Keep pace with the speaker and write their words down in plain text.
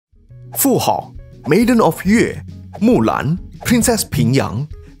Fu Hao, Maiden of Yue, Mulan, Princess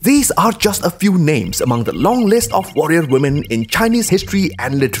Pingyang. These are just a few names among the long list of warrior women in Chinese history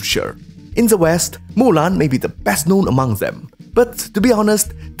and literature. In the West, Mulan may be the best known among them. But to be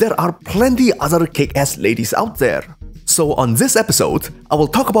honest, there are plenty other kick-ass ladies out there. So on this episode, I will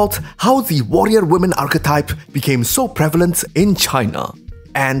talk about how the warrior women archetype became so prevalent in China.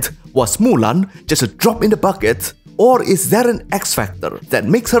 And was Mulan just a drop in the bucket, or is there an X factor that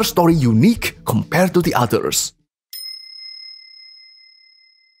makes her story unique compared to the others?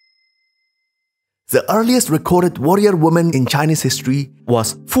 The earliest recorded warrior woman in Chinese history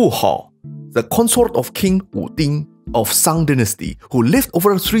was Fu Hao, the consort of King Wuding of Qin Dynasty, who lived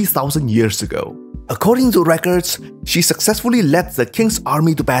over 3,000 years ago. According to records, she successfully led the king's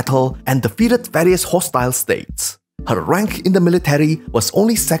army to battle and defeated various hostile states. Her rank in the military was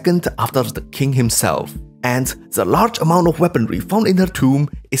only second after the king himself, and the large amount of weaponry found in her tomb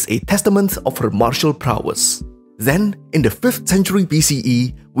is a testament of her martial prowess. Then, in the 5th century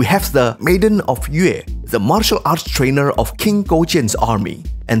BCE, we have the Maiden of Yue, the martial arts trainer of King Goujian's army,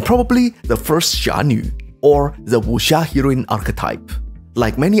 and probably the first Xianyu, or the wuxia heroine archetype.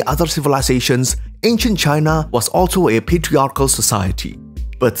 Like many other civilizations, ancient China was also a patriarchal society.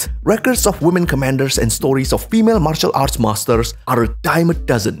 But records of women commanders and stories of female martial arts masters are a dime a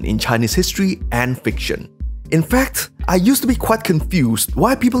dozen in Chinese history and fiction. In fact, I used to be quite confused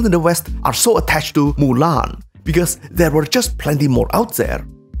why people in the West are so attached to Mulan, because there were just plenty more out there.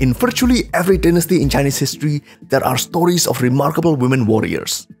 In virtually every dynasty in Chinese history, there are stories of remarkable women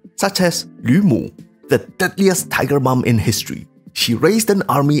warriors, such as Lü Mu, the deadliest tiger mom in history. She raised an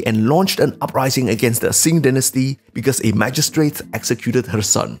army and launched an uprising against the Qin Dynasty because a magistrate executed her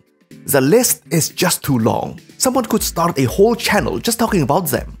son. The list is just too long. Someone could start a whole channel just talking about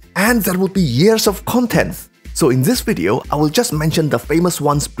them, and there would be years of content. So in this video, I will just mention the famous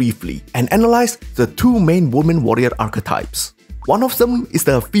ones briefly and analyze the two main women warrior archetypes. One of them is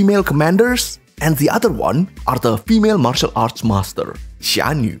the female commanders, and the other one are the female martial arts master,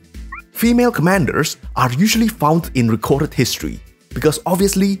 Xianyu. Female commanders are usually found in recorded history, because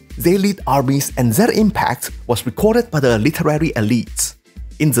obviously they lead armies and their impact was recorded by the literary elites.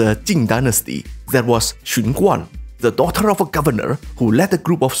 In the Qin Dynasty, there was Xun Guan, the daughter of a governor who led a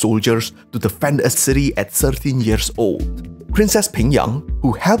group of soldiers to defend a city at 13 years old. Princess Pingyang,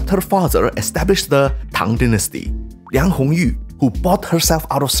 who helped her father establish the Tang Dynasty. Liang Hongyu, who bought herself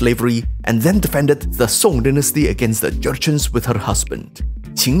out of slavery and then defended the Song Dynasty against the Jurchens with her husband.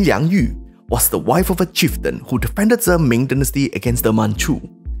 Qin Liangyu was the wife of a chieftain who defended the Ming Dynasty against the Manchu.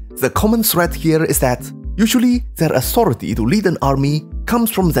 The common thread here is that usually their authority to lead an army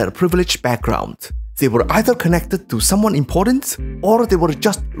comes from their privileged background. They were either connected to someone important, or they were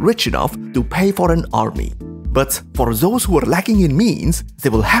just rich enough to pay for an army. But for those who are lacking in means, they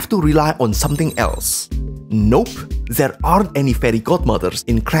will have to rely on something else. Nope, there aren't any fairy godmothers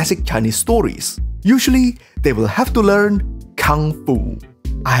in classic Chinese stories. Usually, they will have to learn Kung Fu.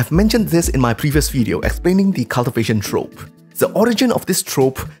 I have mentioned this in my previous video explaining the cultivation trope. The origin of this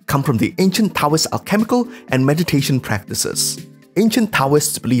trope comes from the ancient Taoist alchemical and meditation practices. Ancient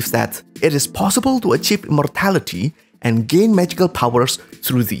Taoists believe that it is possible to achieve immortality and gain magical powers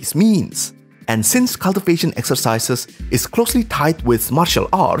through these means. And since cultivation exercises is closely tied with martial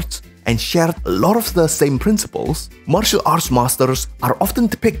arts and share a lot of the same principles, martial arts masters are often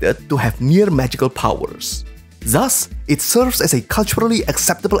depicted to have near magical powers. Thus, it serves as a culturally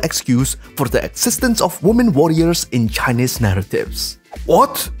acceptable excuse for the existence of women warriors in Chinese narratives.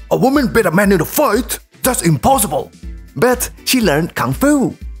 What? A woman beat a man in a fight? That's impossible! But she learned Kung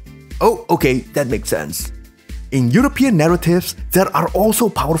Fu. Oh, okay, that makes sense. In European narratives, there are also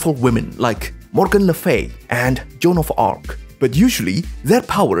powerful women like Morgan Le Fay and Joan of Arc, but usually their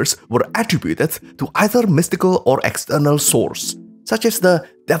powers were attributed to either mystical or external source, such as the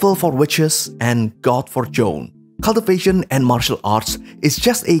devil for witches and God for Joan. Cultivation and martial arts is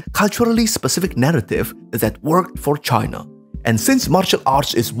just a culturally specific narrative that worked for China. And since martial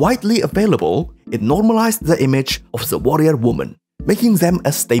arts is widely available, it normalized the image of the warrior woman, making them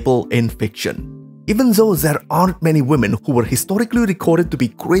a staple in fiction. Even though there aren't many women who were historically recorded to be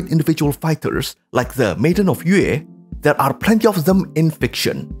great individual fighters, like the Maiden of Yue, there are plenty of them in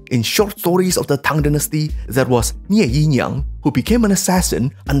fiction. In short stories of the Tang Dynasty, there was Nie Yinyang, who became an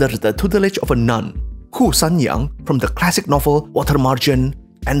assassin under the tutelage of a nun, Hu Sanyang from the classic novel Water Margin,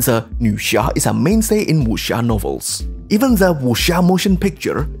 and the Nuxia is a mainstay in wuxia novels. Even the wuxia motion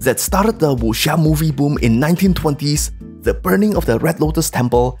picture that started the wuxia movie boom in 1920s, The Burning of the Red Lotus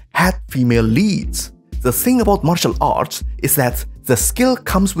Temple, had female leads. The thing about martial arts is that the skill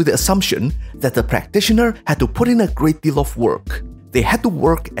comes with the assumption that the practitioner had to put in a great deal of work. they had to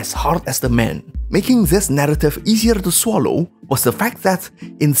work as hard as the men. Making this narrative easier to swallow was the fact that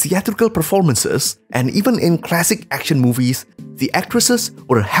in theatrical performances and even in classic action movies, the actresses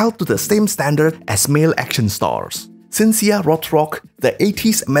were held to the same standard as male action stars. Cynthia Rothrock, the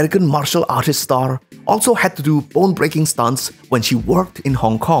 80s American martial artist star, also had to do bone-breaking stunts when she worked in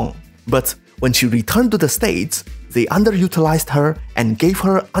Hong Kong. But when she returned to the States, they underutilized her and gave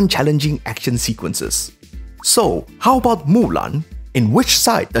her unchallenging action sequences. So, how about Mulan? In which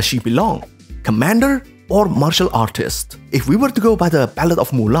side does she belong? Commander or martial artist? If we were to go by the Ballad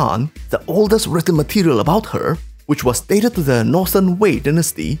of Mulan, the oldest written material about her, which was dated to the Northern Wei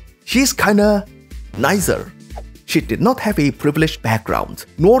dynasty, she's kinda neither. She did not have a privileged background,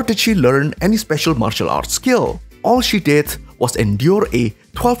 nor did she learn any special martial arts skill. All she did was endure a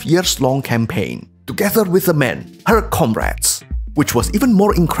 12 years long campaign, together with the men, her comrades, which was even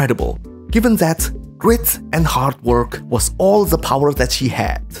more incredible, given that grit and hard work was all the power that she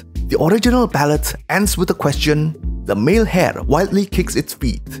had. The original ballad ends with the question, the male hare wildly kicks its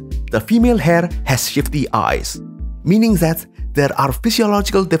feet, the female hare has shifty eyes, meaning that there are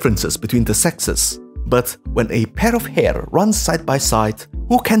physiological differences between the sexes. But when a pair of hare runs side by side,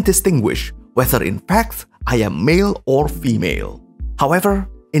 who can distinguish whether in fact I am male or female? However,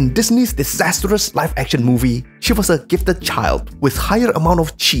 in Disney's disastrous live-action movie, she was a gifted child with higher amount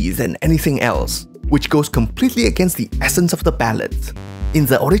of chi than anything else, which goes completely against the essence of the ballad. In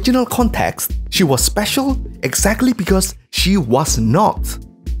the original context, she was special exactly because she was not.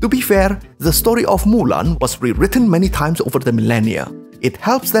 To be fair, the story of Mulan was rewritten many times over the millennia. It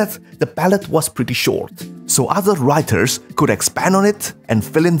helps that the ballad was pretty short, so other writers could expand on it and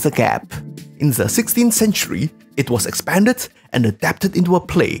fill in the gap. In the 16th century, it was expanded and adapted into a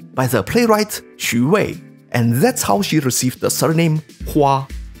play by the playwright Xu Wei, and that's how she received the surname Hua.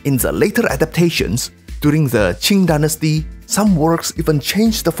 In the later adaptations, during the Qin Dynasty, some works even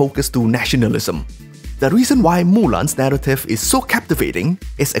changed the focus to nationalism. The reason why Mulan's narrative is so captivating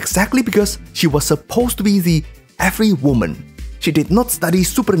is exactly because she was supposed to be the every woman. She did not study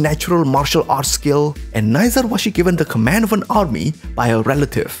supernatural martial arts skill, and neither was she given the command of an army by a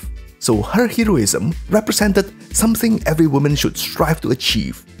relative. So her heroism represented something every woman should strive to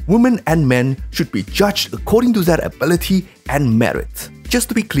achieve. Women and men should be judged according to their ability and merit. Just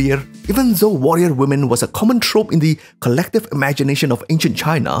to be clear, even though warrior women was a common trope in the collective imagination of ancient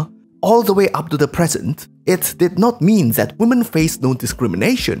China, all the way up to the present, it did not mean that women faced no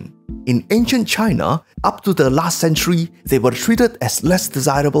discrimination. In ancient China, up to the last century, they were treated as less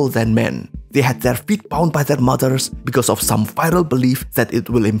desirable than men. They had their feet bound by their mothers because of some viral belief that it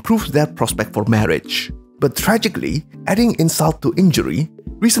will improve their prospect for marriage. But tragically, adding insult to injury,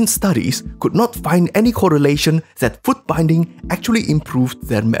 recent studies could not find any correlation that footbinding actually improved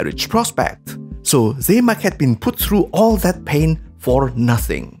their marriage prospect. So they might have been put through all that pain for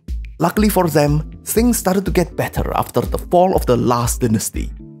nothing. Luckily for them, things started to get better after the fall of the last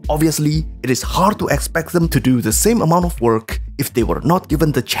dynasty. Obviously, it is hard to expect them to do the same amount of work if they were not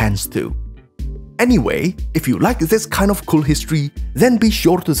given the chance to. Anyway, if you like this kind of cool history, then be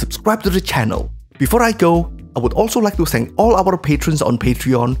sure to subscribe to the channel. Before I go, I would also like to thank all our patrons on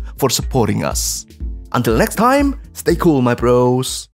Patreon for supporting us. Until next time, stay cool my bros.